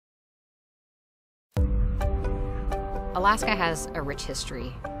Alaska has a rich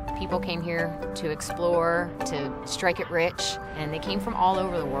history. People came here to explore, to strike it rich, and they came from all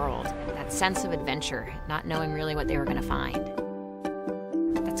over the world. That sense of adventure, not knowing really what they were going to find.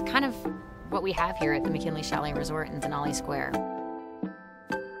 That's kind of what we have here at the McKinley Chalet Resort in Denali Square.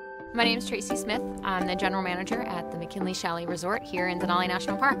 My name is Tracy Smith. I'm the general manager at the McKinley Chalet Resort here in Denali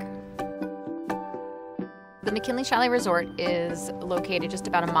National Park. The McKinley Chalet Resort is located just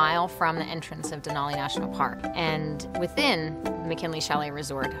about a mile from the entrance of Denali National Park. And within the McKinley Chalet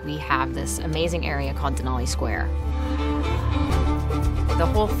Resort, we have this amazing area called Denali Square. The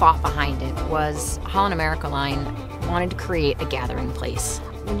whole thought behind it was Holland America Line wanted to create a gathering place.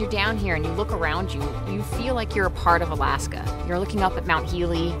 When you're down here and you look around you, you feel like you're a part of Alaska. You're looking up at Mount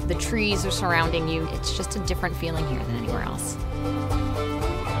Healy, the trees are surrounding you. It's just a different feeling here than anywhere else.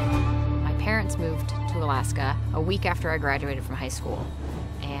 My parents moved to Alaska a week after I graduated from high school,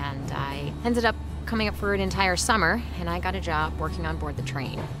 and I ended up coming up for an entire summer, and I got a job working on board the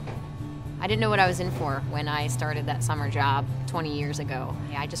train. I didn't know what I was in for when I started that summer job 20 years ago.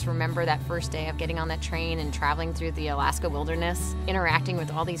 I just remember that first day of getting on that train and traveling through the Alaska wilderness, interacting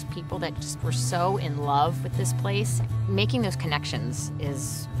with all these people that just were so in love with this place. Making those connections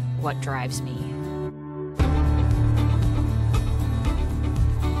is what drives me.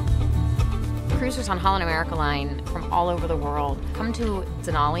 Cruisers on Holland America Line from all over the world come to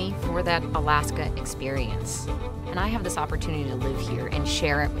Denali for that Alaska experience. And I have this opportunity to live here and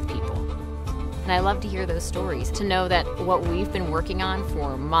share it with people. And I love to hear those stories, to know that what we've been working on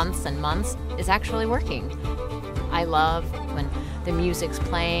for months and months is actually working. I love when the music's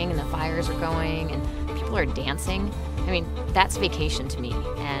playing and the fires are going and people are dancing. I mean, that's vacation to me.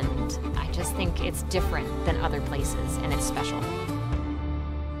 And I just think it's different than other places and it's special.